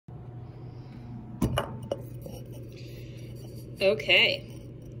Okay.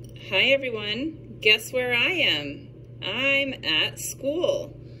 Hi everyone. Guess where I am? I'm at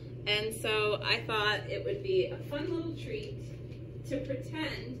school. And so I thought it would be a fun little treat to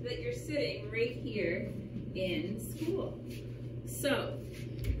pretend that you're sitting right here in school. So,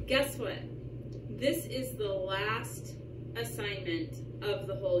 guess what? This is the last assignment of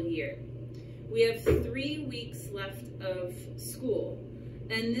the whole year. We have 3 weeks left of school,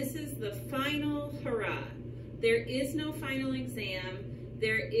 and this is the final hurrah. There is no final exam.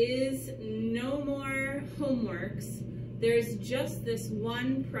 There is no more homeworks. There's just this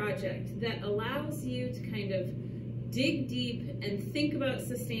one project that allows you to kind of dig deep and think about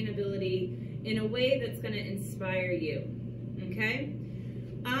sustainability in a way that's going to inspire you, okay?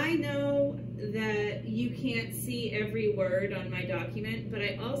 I know that you can't see every word on my document, but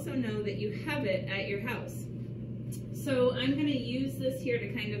I also know that you have it at your house. So I'm going to use this here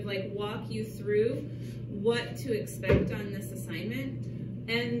to kind of like walk you through what to expect on this assignment,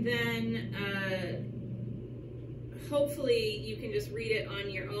 and then hopefully you can just read it on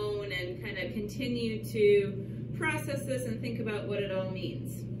your own and kind of continue to process this and think about what it all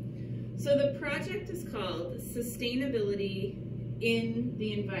means. So the project is called Sustainability in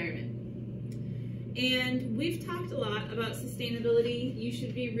the Environment. And we've talked a lot about sustainability. You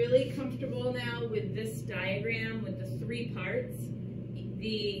should be really comfortable now with this diagram with the 3 parts: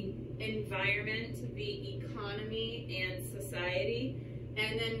 the environment, the economy, and society.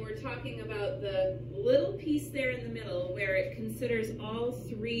 And then we're talking about the little piece there in the middle where it considers all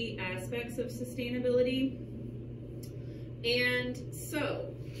 3 aspects of sustainability. And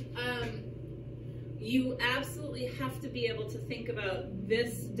so, you absolutely have to be able to think about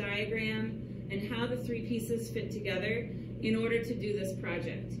this diagram and how the 3 pieces fit together in order to do this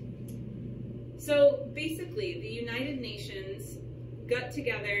project. So basically, the United Nations got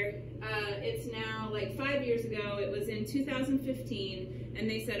together, it's now like 5 years ago, it was in 2015, and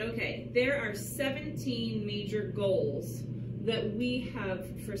they said, okay, there are 17 major goals that we have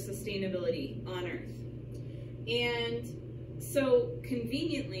for sustainability on Earth. And so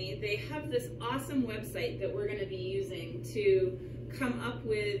conveniently, they have this awesome website that we're going to be using to come up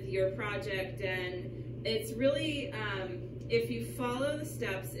with your project, and it's really, if you follow the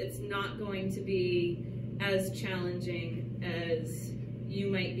steps, it's not going to be as challenging as you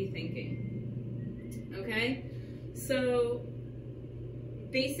might be thinking. Okay? So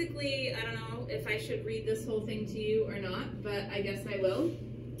basically, I don't know if I should read this whole thing to you or not, but I guess I will.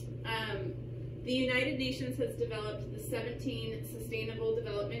 The United Nations has developed the 17 Sustainable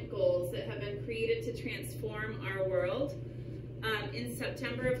Development Goals that have been created to transform our world. In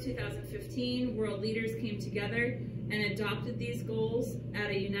September of 2015, world leaders came together and adopted these goals at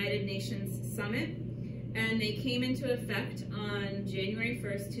a United Nations summit, and they came into effect on January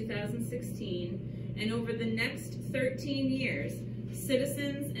 1st, 2016, and over the next 13 years,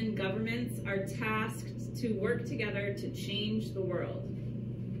 citizens and governments are tasked to work together to change the world.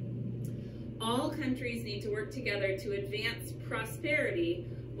 All countries need to work together to advance prosperity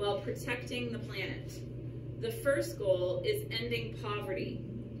while protecting the planet. The first goal is ending poverty,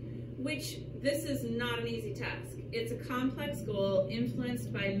 which this is not an easy task. It's a complex goal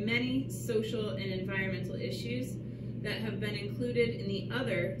influenced by many social and environmental issues that have been included in the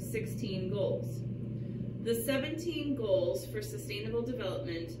other 16 goals. The 17 goals for sustainable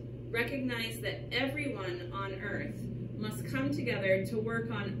development recognize that everyone on Earth must come together to work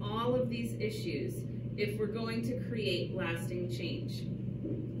on all of these issues if we're going to create lasting change.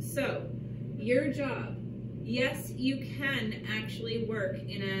 So, your job. Yes, you can actually work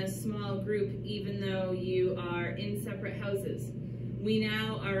in a small group even though you are in separate houses. We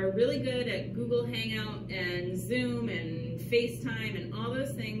now are really good at Google Hangout and Zoom and FaceTime and all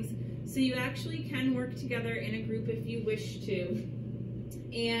those things, so you actually can work together in a group if you wish to.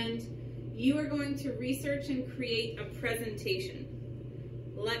 And you are going to research and create a presentation.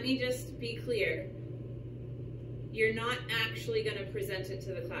 Let me just be clear. You're not actually going to present it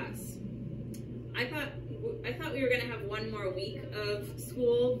to the class. I thought we were going to have 1 more week of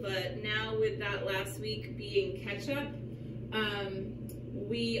school, but now with that last week being catch-up,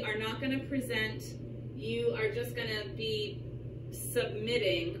 we are not going to present. You are just going to be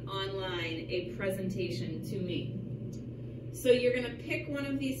submitting online a presentation to me. So you're going to pick one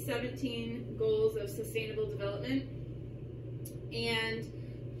of these 17 goals of sustainable development, and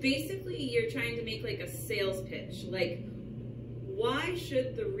basically you're trying to make like a sales pitch. Like, why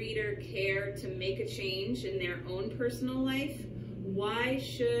should the reader care to make a change in their own personal life? Why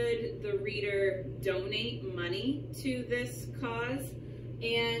should the reader donate money to this cause?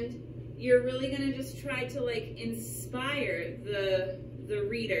 And you're really going to just try to like inspire the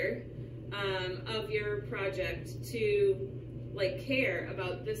reader of your project to like care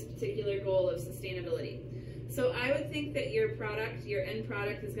about this particular goal of sustainability. So I would think that your product, your end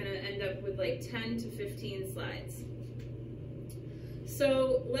product, is going to end up with like 10 to 15 slides.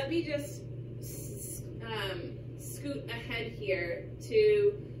 So let me just scoot ahead here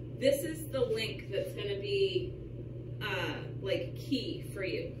to, this is the link that's going to be like key for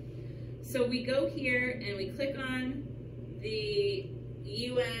you. So we go here and we click on the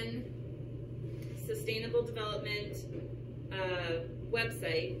UN Sustainable Development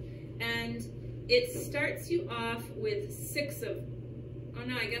website, and it starts you off with 6 of, oh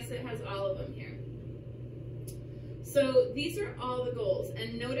no, I guess it has all of them here. So these are all the goals,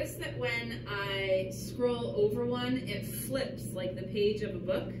 and notice that when I scroll over one, it flips like the page of a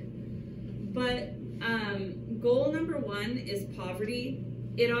book. But goal number 1 is poverty.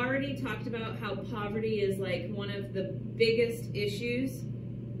 It already talked about how poverty is like one of the biggest issues.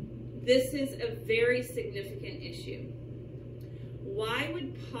 This is a very significant issue. Why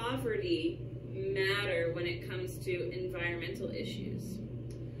would poverty matter when it comes to environmental issues?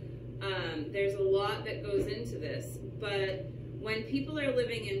 There's a lot that goes into this, but when people are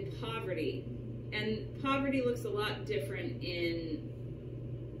living in poverty, and poverty looks a lot different in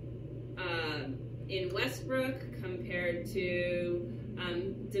Westbrook compared to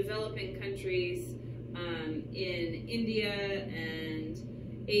developing countries in India and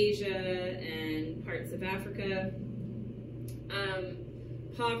Asia and parts of Africa.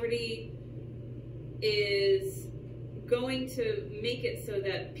 Poverty is going to make it so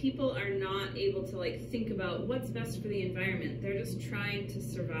that people are not able to like think about what's best for the environment. They're just trying to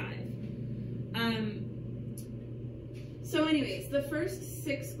survive. So anyways, the first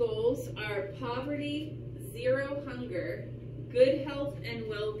 6 goals are poverty, zero hunger, good health and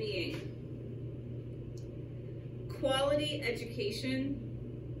well-being, quality education,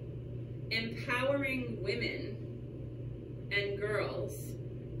 empowering women and girls,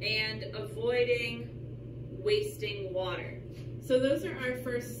 and avoiding wasting water. So those are our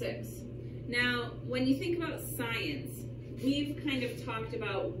first 6. Now, when you think about science, we've kind of talked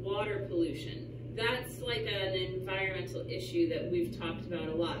about water pollution. That's like an environmental issue that we've talked about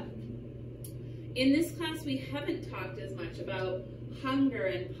a lot. In this class, we haven't talked as much about hunger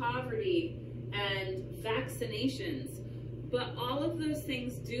and poverty and vaccinations, but all of those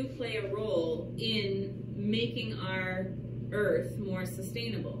things do play a role in making our Earth more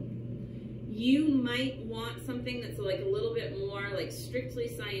sustainable. You might want something that's like a little bit more like strictly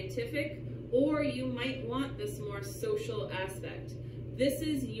scientific, or you might want this more social aspect. This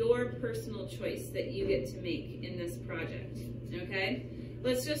is your personal choice that you get to make in this project, okay?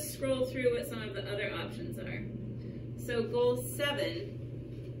 Let's just scroll through what some of the other options are. So goal 7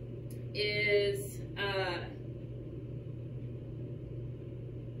 is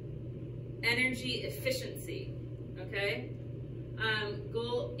energy efficiency, okay?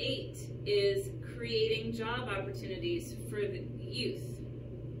 Goal 8 is creating job opportunities for the youth.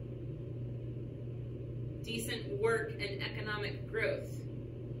 Decent work and economic growth.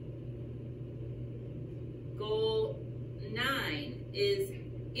 Goal 9 is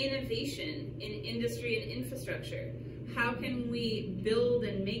innovation in industry and infrastructure. How can we build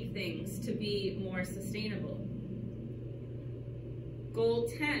and make things to be more sustainable? Goal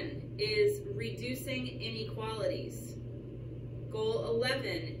 10 is reducing inequalities. Goal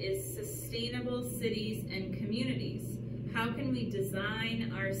 11 is sustainable cities and communities. How can we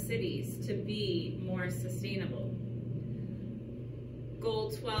design our cities to be more sustainable?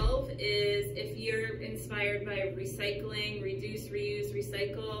 Goal 12 is, if you're inspired by recycling, reduce, reuse,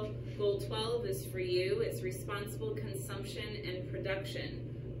 recycle, goal 12 is for you. It's responsible consumption and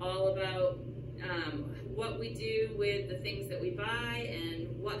production, all about what we do with the things that we buy and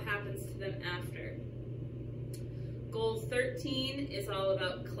what happens to them after. Goal 13 is all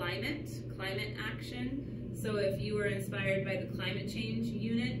about climate action. So if you were inspired by the climate change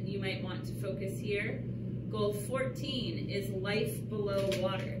unit, you might want to focus here. Goal 14 is life below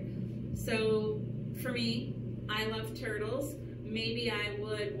water. So for me, I love turtles. Maybe I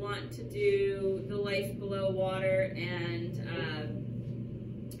would want to do the life below water and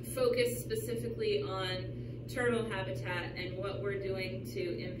focus specifically on turtle habitat and what we're doing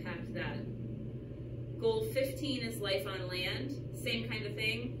to impact that. Goal 15 is life on land, same kind of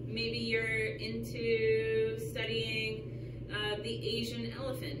thing. Maybe you're into studying the Asian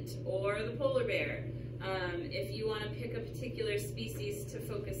elephant or the polar bear. If you want to pick a particular species to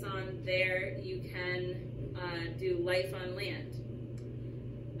focus on there, you can do life on land.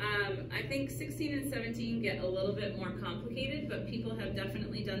 I think 16 and 17 get a little bit more complicated, but people have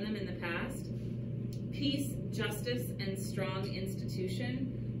definitely done them in the past. Peace, justice, and strong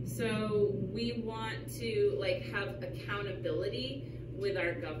institution. So we want to like have accountability with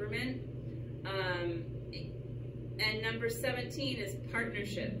our government. And number 17 is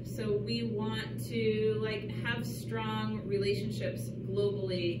partnership. So we want to like have strong relationships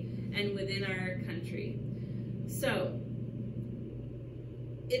globally and within our country. So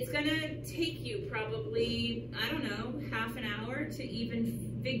it's gonna take you probably, I don't know, half an hour to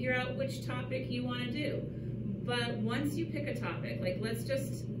even figure out which topic you wanna do. But once you pick a topic, like let's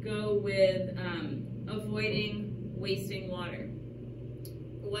just go with avoiding wasting water.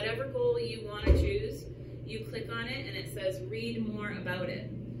 Whatever goal you wanna choose, you click on it and it says read more about it.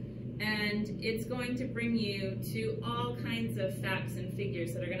 And it's going to bring you to all kinds of facts and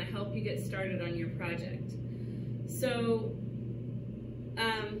figures that are gonna help you get started on your project. So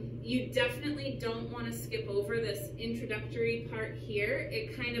you definitely don't want to skip over this introductory part here.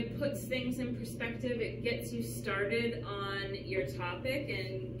 It kind of puts things in perspective. It gets you started on your topic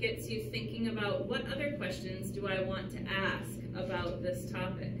and gets you thinking about what other questions do I want to ask about this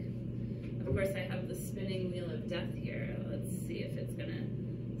topic. Of course, I have the spinning wheel of death here. Let's see if it's going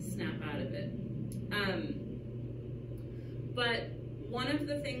to snap out of it. But one of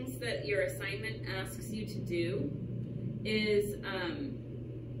the things that your assignment asks you to do is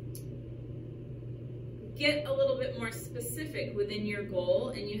get a little bit more specific within your goal,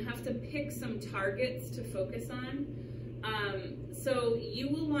 and you have to pick some targets to focus on. So you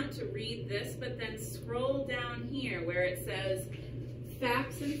will want to read this, but then scroll down here where it says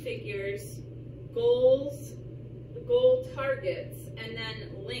facts and figures, goals, goal targets, and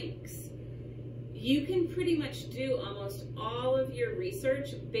then links. You can pretty much do almost all of your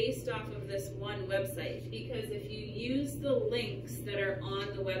research based off of this one website, because if you use the links that are on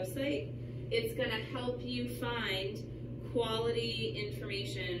the website, it's going to help you find quality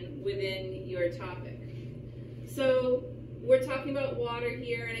information within your topic. So we're talking about water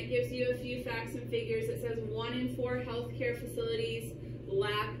here, and it gives you a few facts and figures. It says 1 in 4 healthcare facilities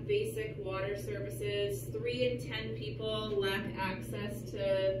lack basic water services. 3 in 10 people lack access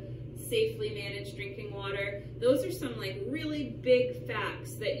to safely managed drinking water. Those are some like really big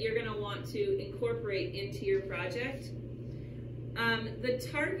facts that you're going to want to incorporate into your project. The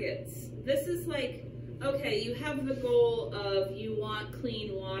targets. This is like, okay, you have the goal of you want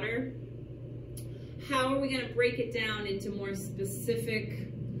clean water. How are we going to break it down into more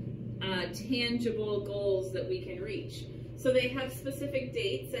specific, tangible goals that we can reach? So they have specific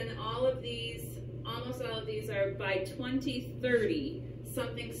dates, and all of these, almost all of these are by 2030,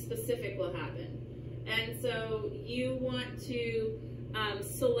 something specific will happen. And so you want to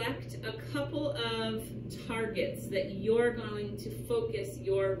select a couple of targets that you're going to focus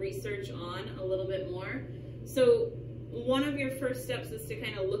your research on a little bit more. So one of your first steps is to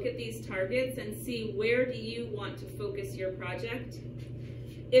kind of look at these targets and see where do you want to focus your project.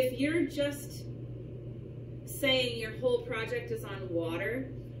 If you're just saying your whole project is on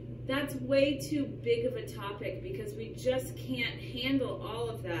water, that's way too big of a topic, because we just can't handle all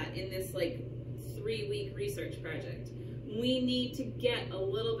of that in this like 3-week research project. We need to get a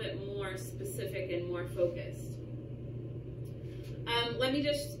little bit more specific and more focused. Let me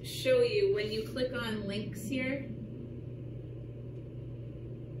just show you, when you click on links here,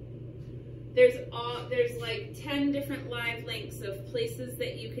 there's like 10 different live links of places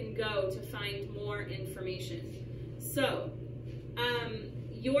that you can go to find more information. So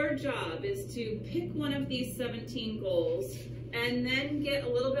your job is to pick one of these 17 goals and then get a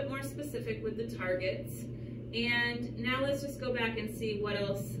little bit more specific with the targets. And now let's just go back and see what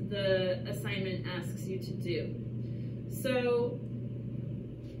else the assignment asks you to do. So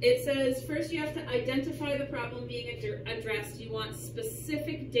it says, first you have to identify the problem being addressed. You want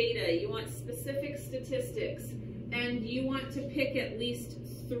specific data, you want specific statistics, and you want to pick at least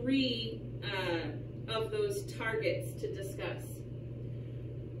 3 of those targets to discuss.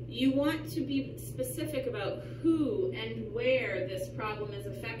 You want to be specific about who and where this problem is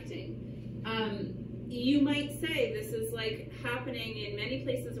affecting. You might say this is like happening in many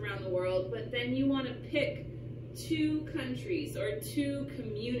places around the world, but then you want to pick 2 countries or 2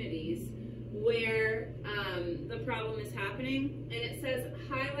 communities where the problem is happening, and it says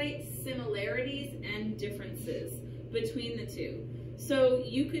highlight similarities and differences between the 2. So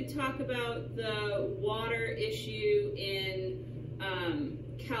you could talk about the water issue in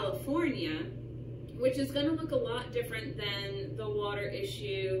California, which is going to look a lot different than the water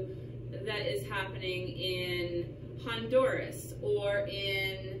issue that is happening in Honduras or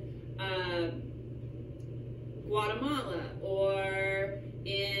in Guatemala or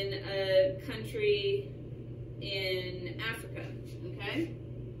in a country in Africa, okay?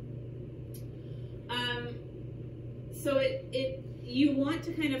 So you want to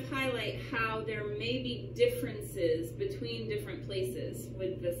to kind of highlight how there may be differences between different places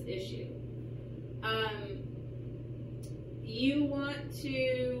with this issue. You want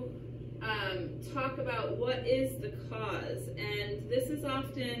to talk about what is the cause, and this is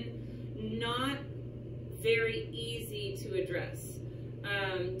often not very easy to address.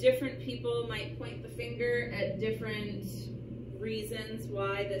 Different people might point the finger at different reasons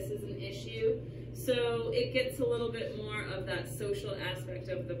why this is an issue, so it gets a little bit more of that social aspect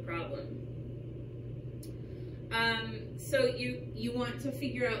of the problem. So you want to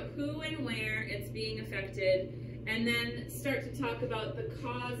figure out who and where it's being affected, and then start to talk about the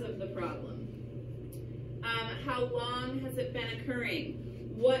cause of the problem. How long has it been occurring?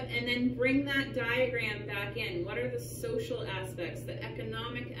 And then bring that diagram back in. What are the social aspects, the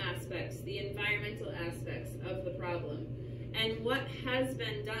economic aspects, the environmental aspects of the problem? And what has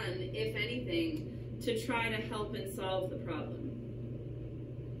been done, if anything, to try to help and solve the problem?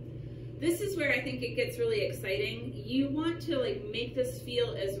 This is where I think it gets really exciting. You want to make this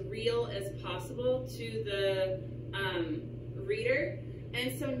feel as real as possible to the reader.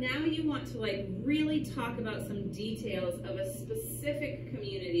 And so now you want to really talk about some details of a specific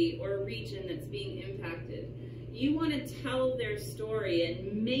community or region that's being impacted. You want to tell their story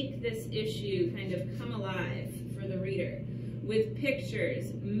and make this issue kind of come alive for the reader with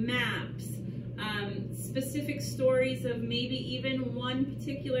pictures, maps, specific stories of maybe even one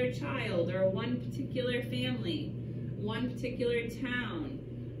particular child or one particular family, one particular town.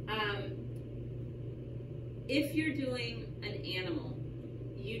 If you're doing an animal,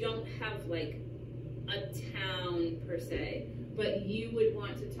 you don't have a town per se, but you would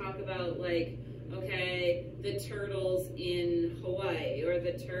want to talk about okay, the turtles in Hawaii or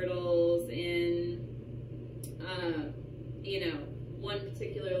the turtles in, one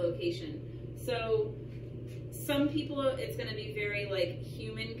particular location. So some people, it's going to be very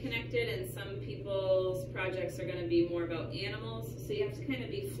human connected, and some people's projects are going to be more about animals. So you have to kind of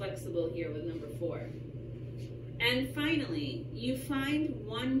be flexible here with number 4. And finally, you find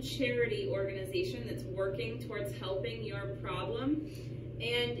one charity organization that's working towards helping your problem,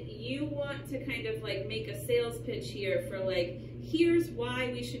 and you want to kind of make a sales pitch here for here's why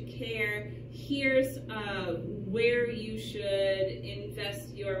we should care, here's where you should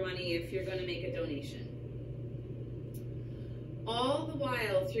invest your money if you're going to make a donation. All the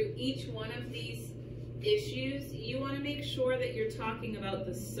while, through each one of these issues, you want to make sure that you're talking about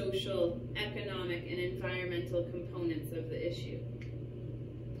the social, economic, and environmental components of the issue.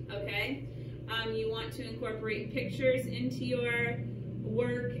 Okay? You want to incorporate pictures into your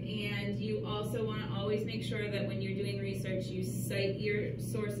work, and you also want to always make sure that when you're doing research, you cite your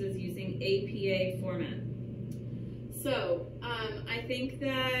sources using APA format. So, I think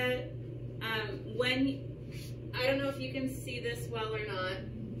that I don't know if you can see this well or not.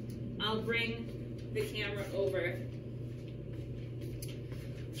 I'll bring the camera over.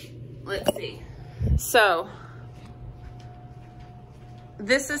 Let's see. So,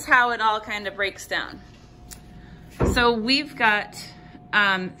 this is how it all kind of breaks down. So we've got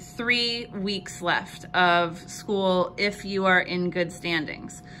 3 weeks left of school if you are in good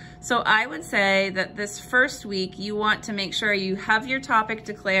standings. So I would say that this first week you want to make sure you have your topic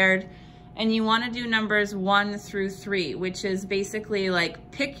declared, and you want to do numbers 1 through 3, which is basically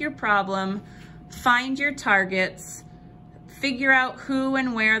pick your problem, find your targets, figure out who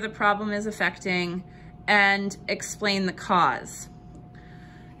and where the problem is affecting, and explain the cause.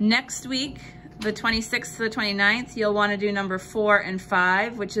 Next week, the 26th to the 29th, you'll want to do number 4 and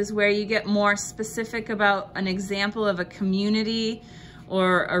 5, which is where you get more specific about an example of a community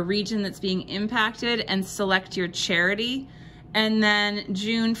or a region that's being impacted, and select your charity. And then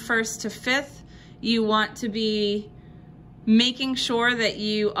June 1st to 5th, you want to be making sure that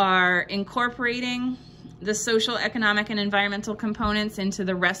you are incorporating the social, economic, and environmental components into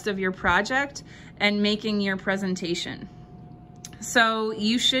the rest of your project and making your presentation. So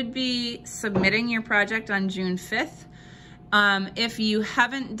you should be submitting your project on June 5th. If you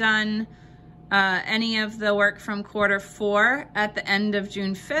haven't done any of the work from quarter 4 at the end of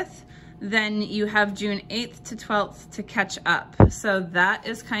June 5th, then you have June 8th to 12th to catch up. So that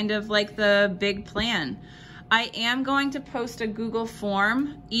is kind of the big plan. I am going to post a Google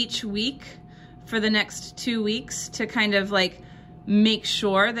form each week for the next 2 weeks to kind of make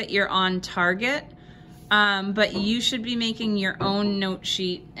sure that you're on target. But you should be making your own note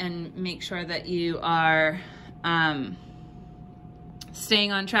sheet and make sure that you are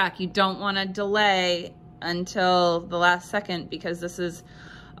staying on track. You don't want to delay until the last second, because this is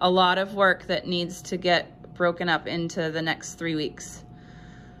a lot of work that needs to get broken up into the next 3 weeks.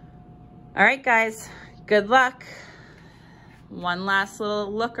 All right, guys, good luck. one last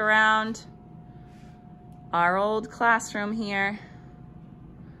little look around our old classroom here.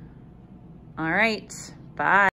 All right, bye.